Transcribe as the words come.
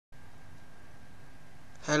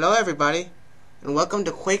Hello everybody, and welcome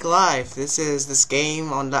to Quake Live. This is this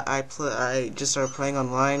game on that I just started playing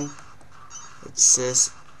online. It's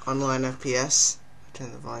this online FPS.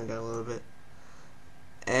 Turn the volume down a little bit,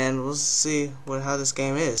 and we'll see how this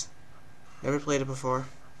game is. Never played it before.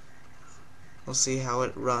 We'll see how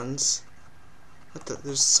it runs.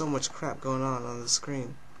 There's so much crap going on the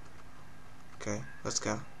screen. Okay, let's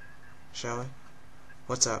go. Shall we?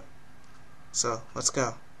 What's up? So let's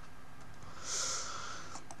go.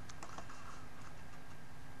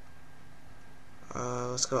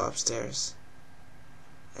 Let's go upstairs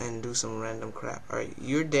and do some random crap. Alright,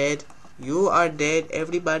 you're dead. You are dead.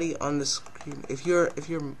 Everybody on the screen. If you're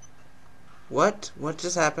what? What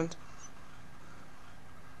just happened?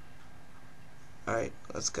 Alright,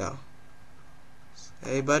 let's go.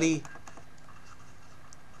 Hey buddy.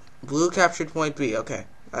 Blue captured point B. Okay.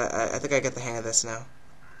 I think I get the hang of this now.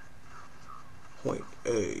 Point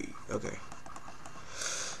A. Okay.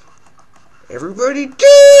 Everybody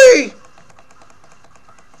die!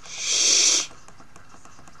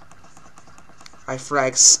 I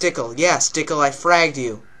fragged Stickle. Yeah, Stickle, I fragged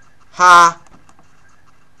you. Ha!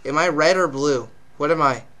 Am I red or blue? What am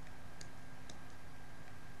I?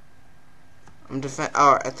 I'm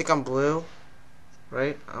oh, I think I'm blue.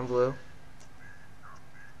 Right? I'm blue.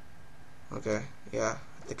 Okay, yeah,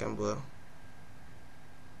 I think I'm blue.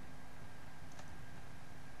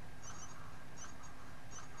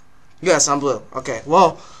 Yes, I'm blue. Okay,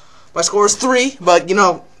 well, my score is 3, but, you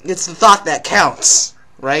know, it's the thought that counts,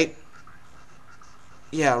 right?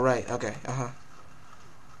 Yeah, right, okay,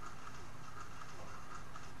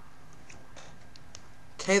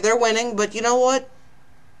 Okay, they're winning, but you know what?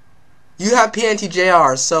 You have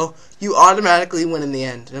pntjr, so you automatically win in the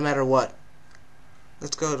end, no matter what.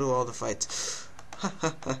 Let's go to all the fights.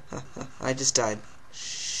 I just died.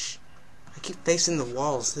 Shh. I keep facing the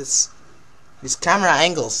walls. These camera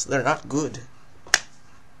angles, they're not good.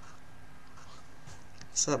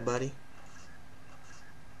 What's up, buddy?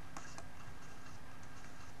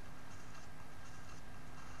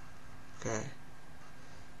 Okay.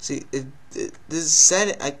 See, this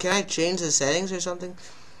set. Can I change the settings or something?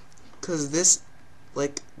 Cause this,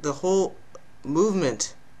 like, the whole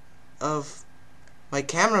movement of my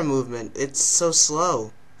camera movement, it's so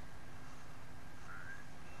slow.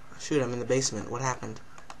 Shoot, I'm in the basement. What happened?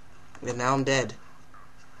 And now I'm dead.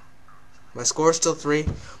 My score's still 3,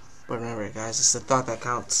 but remember, guys, it's the thought that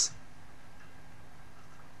counts.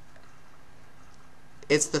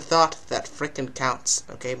 It's the thought that frickin' counts,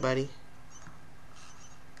 okay, buddy?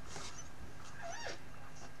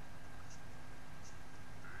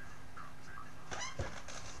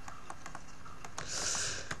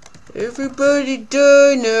 Everybody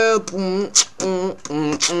die now.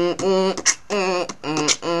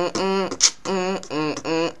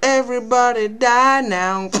 Everybody die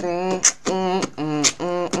now.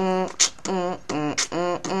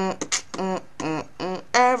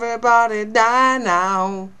 Everybody die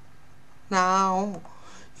now. Now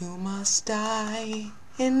you must die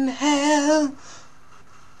in hell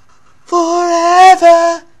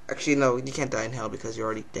forever. Actually, no, you can't die in hell because you're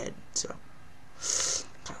already dead. So.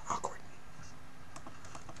 Kind of awkward.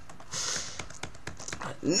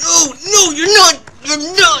 No, you're not. You're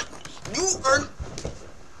not. You are.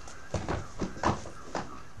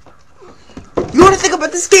 You want to think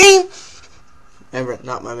about this game? Remember,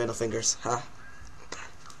 not my middle fingers, huh?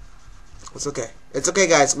 It's okay. It's okay,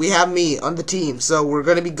 guys. We have me on the team, so we're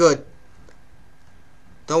gonna be good.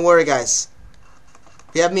 Don't worry, guys.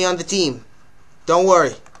 We have me on the team. Don't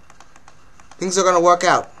worry. Things are gonna work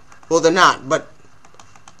out. Well, they're not, but.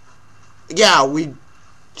 Yeah, we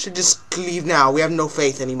should just leave now. We have no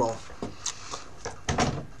faith anymore.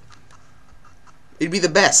 It'd be the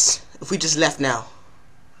best if we just left now.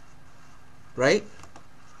 Right?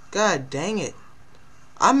 God dang it.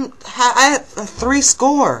 I have a 3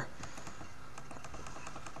 score.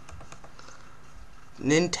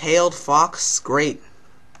 Nintailed Fox, great.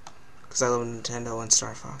 Because I love Nintendo and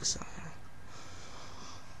Star Fox. So.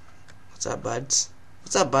 What's up, buds?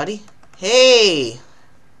 What's up, buddy? Hey!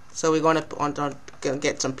 So we're gonna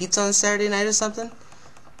get some pizza on Saturday night or something?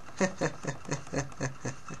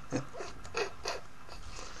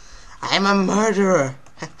 I'm a murderer.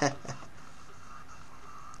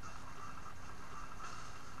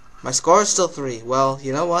 My score is still 3. Well,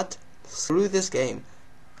 you know what? Screw this game.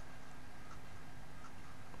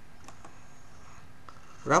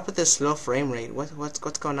 What up with this slow frame rate?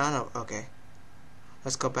 What's going on? Okay,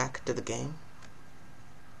 let's go back to the game.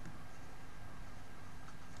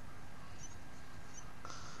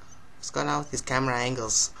 What's going on with these camera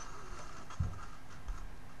angles?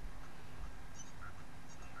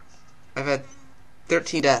 I've had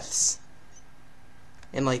 13 deaths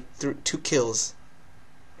and like 2 kills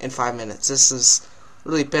in 5 minutes. This is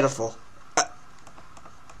really pitiful.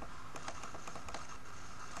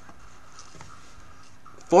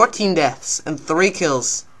 14 deaths and 3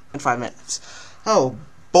 kills in 5 minutes. Oh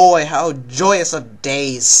boy, how joyous of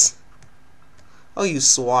days. Oh, you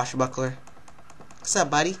swashbuckler. What's up,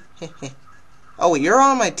 buddy? Oh, wait, you're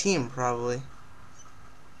on my team, probably.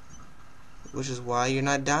 Which is why you're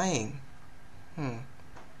not dying.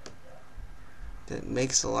 That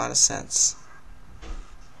makes a lot of sense.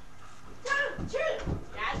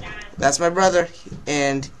 That's my brother,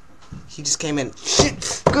 and he just came in.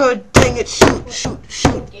 Shoot! God dang it! Shoot! Shoot!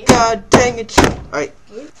 Shoot! God dang it! Shoot! Alright,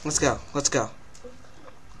 let's go. Let's go.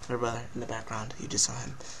 My brother in the background. You just saw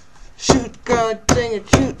him. Shoot! God dang it!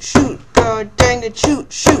 Shoot! Shoot! God dang it!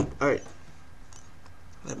 Shoot! Shoot! Alright.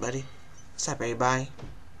 What, buddy? What's up, everybody?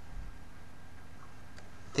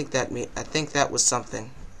 I think that was something.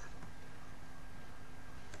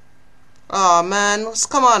 Oh man,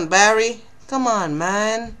 come on, Barry. Come on,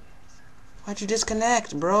 man. Why'd you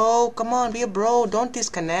disconnect, bro? Come on, be a bro. Don't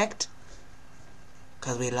disconnect.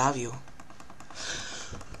 'Cause we love you.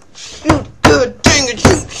 Shoot, good dang it,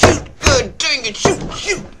 shoot, shoot, good dang it, shoot,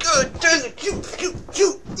 shoot, good dang it, shoot, shoot,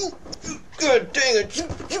 shoot, good dang it,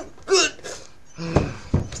 shoot, shoot, good.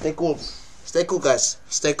 Stay cool. Stay cool, guys.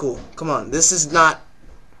 Stay cool. Come on. This is not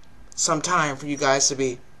some time for you guys to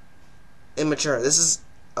be immature. This is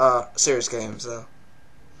a serious game, so.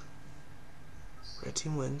 Red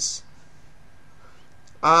team wins.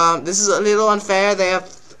 This is a little unfair. They have,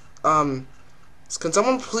 can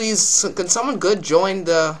someone good join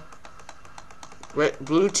the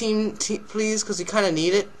blue team, please? Because we kind of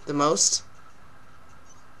need it the most.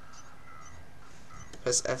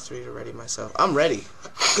 Press F3 to ready myself. I'm ready.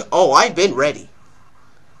 Oh, I've been ready.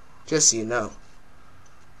 Just so you know.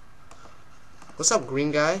 What's up, green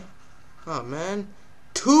guy? Oh, man.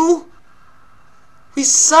 2? We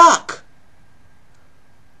suck.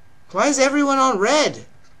 Why is everyone on red?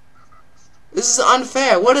 This is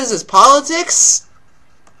unfair. What is this, politics?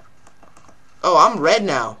 Oh, I'm red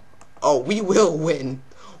now. Oh, we will win.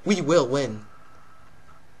 We will win.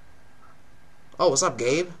 Oh, what's up,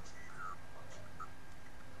 Gabe?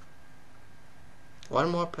 One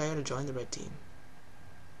more player to join the red team.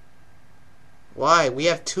 Why? We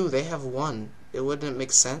have 2. They have 1. It wouldn't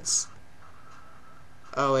make sense.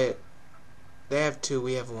 Oh, wait. They have 2.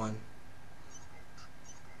 We have 1.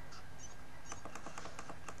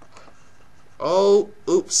 Oh,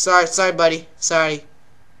 oops. Sorry, buddy. Sorry.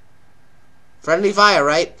 Friendly fire,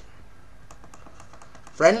 right?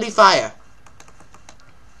 Friendly fire.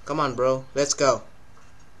 Come on, bro. Let's go.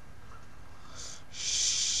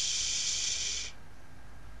 Shh.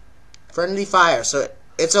 Friendly fire. So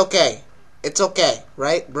it's okay. It's okay,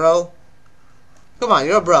 right, bro? Come on,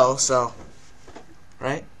 you're a bro, so.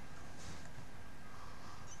 Right?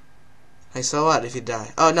 Hey, so what if you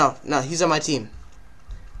die? Oh, no, he's on my team.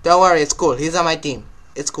 Don't worry, it's cool. He's on my team.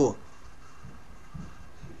 It's cool.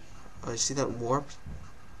 Oh, you see that warp?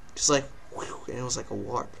 Just like, whew, and it was like a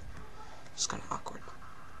warp. It's kind of awkward.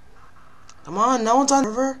 Come on, no one's on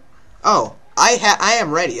server. Oh, I am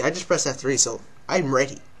ready. I just pressed F3, so I'm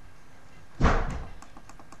ready.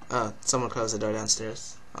 Someone closed the door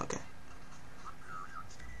downstairs. Okay.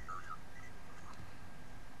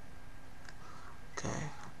 Okay,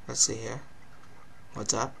 let's see here.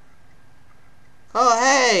 What's up? Oh,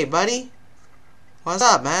 hey, buddy. What's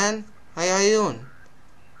up, man? How you doing?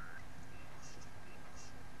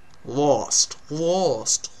 Lost.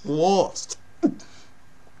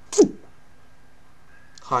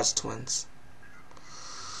 Hearts twins.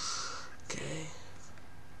 Okay.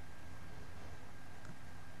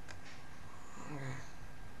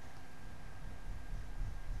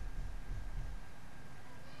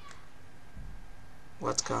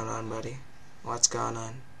 What's going on, buddy? What's going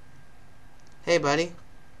on? Hey, buddy.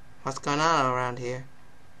 What's going on around here?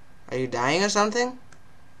 Are you dying or something?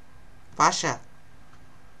 Pasha,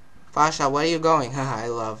 where are you going? Haha, I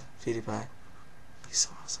love PewDiePie. He's so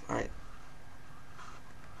awesome. Alright.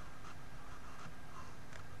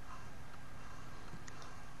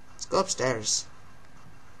 Let's go upstairs.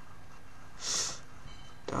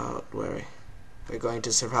 Don't worry. We're going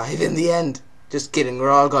to survive in the end. Just kidding, we're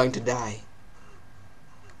all going to die.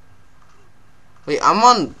 Wait, I'm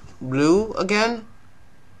on blue again?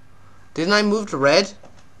 Didn't I move to red?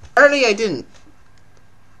 Apparently I didn't.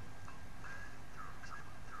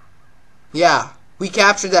 Yeah, we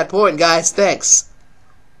captured that point, guys. Thanks.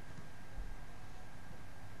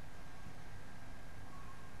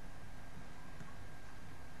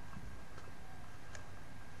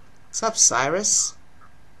 What's up, Cyrus?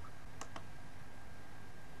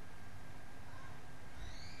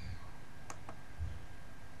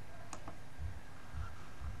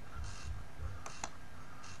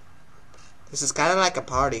 This is kind of like a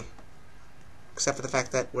party, except for the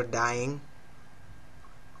fact that we're dying.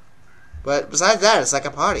 But besides that, it's like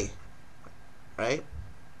a party, right?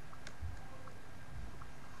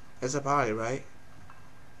 It's a party, right?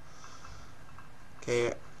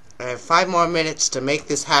 Okay, I have 5 more minutes to make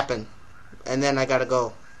this happen, and then I gotta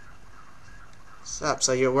go. What's up?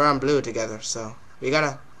 So we're on blue together, so we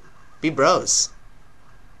gotta be bros,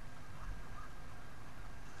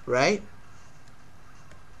 right?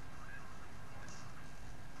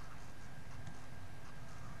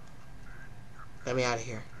 Get me out of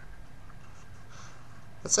here.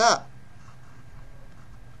 What's up?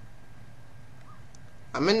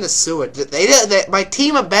 I'm in the sewer. My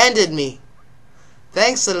team abandoned me.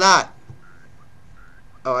 Thanks a lot.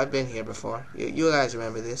 Oh, I've been here before. You guys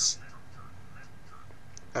remember this.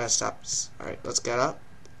 Stop. Alright, let's get up.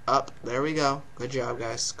 Up. There we go. Good job,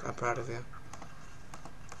 guys. I'm proud of you.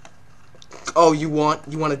 Oh, you want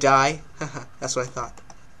to die? That's what I thought.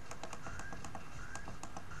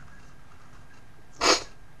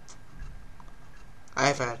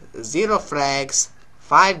 I've had 0 frags,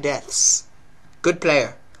 5 deaths. Good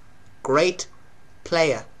player. Great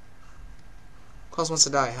player. Who else wants to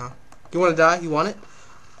die, huh? You want to die? You want it?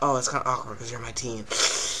 Oh, it's kind of awkward because you're my team.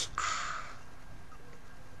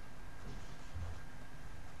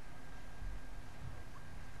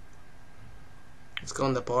 Let's go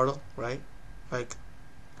in the portal, right? Like,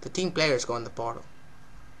 the team players go in the portal.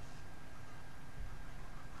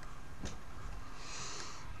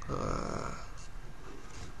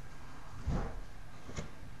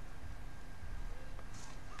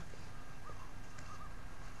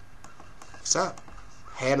 What's up?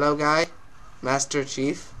 Hello, guy? Master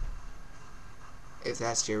Chief? If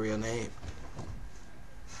that's your real name.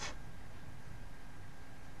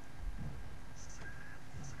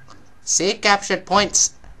 See? Captured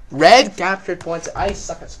points. Red captured points. I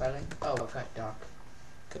suck at spelling. Oh, it got dark.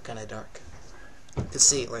 Got kind of dark. You could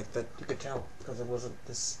see, like, that you could tell because it wasn't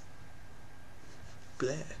this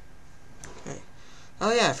bleh. Okay.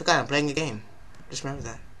 Oh yeah, I forgot I'm playing a game. Just remember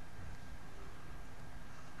that.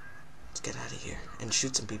 Let's get out of here and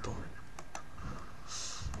shoot some people.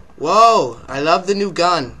 Whoa! I love the new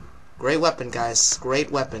gun. Great weapon, guys.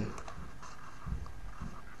 Great weapon.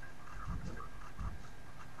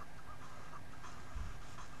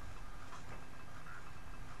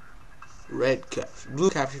 Blue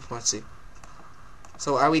captured points.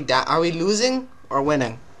 So are we losing or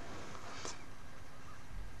winning?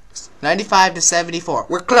 95 to 74.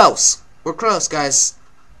 We're close. We're close, guys.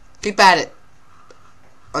 Keep at it.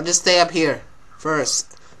 I'll just stay up here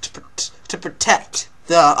first to protect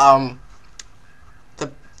the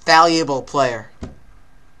valuable player.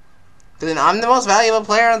 Then I'm the most valuable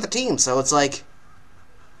player on the team, so it's like,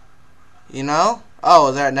 you know?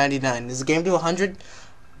 Oh, they're at 99. Is the game to 100?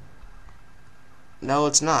 No,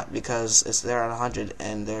 it's not, because they're at 100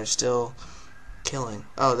 and they're still killing.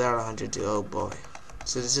 Oh, they're at 100 too. Oh boy.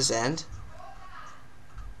 So does this end?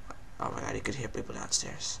 Oh my god, you could hear people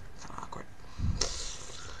downstairs. Kind of awkward.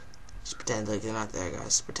 Just pretend like they're not there,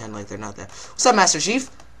 guys. Pretend like they're not there. What's up, Master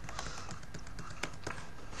Chief?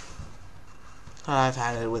 I've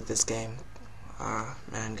had it with this game.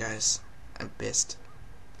 Man, guys, I'm pissed.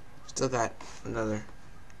 Still got another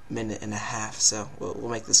minute and a half, so we'll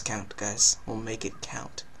make this count, guys. We'll make it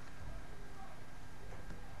count.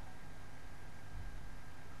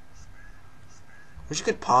 Wish you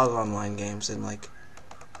could pause online games and like.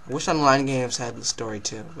 I wish online games had the story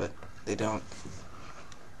too, but they don't.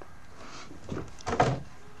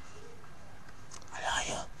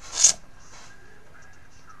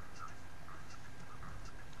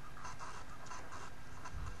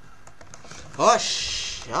 Oh,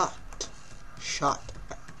 shot.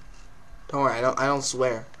 Don't worry, I don't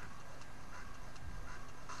swear.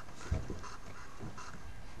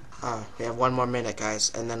 We have 1 more minute,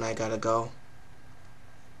 guys, and then I gotta go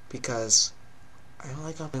because I don't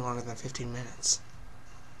like going longer than 15 minutes.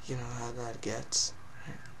 You know how that gets.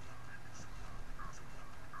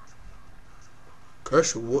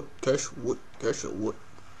 Curse wood.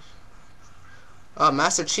 Oh,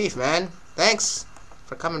 Master Chief, man. Thanks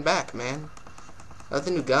for coming back, man. I love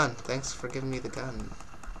the new gun. Thanks for giving me the gun.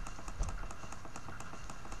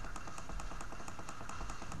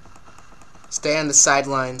 Stay on the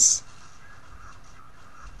sidelines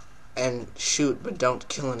and shoot, but don't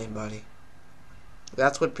kill anybody.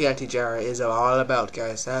 That's what pntjrGames is all about,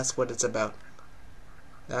 guys. That's what it's about.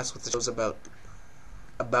 That's what the show's about.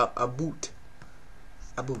 About a boot.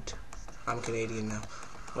 A boot. I'm Canadian now.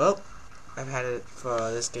 Well, I've had it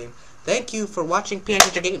for this game. Thank you for watching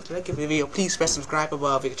pntjrGames. If you like the video, please press subscribe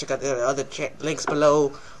above. You can check out the other links below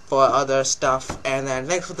for other stuff. And then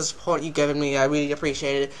thanks for the support you've given me. I really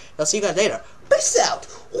appreciate it. I'll see you guys later. Peace out.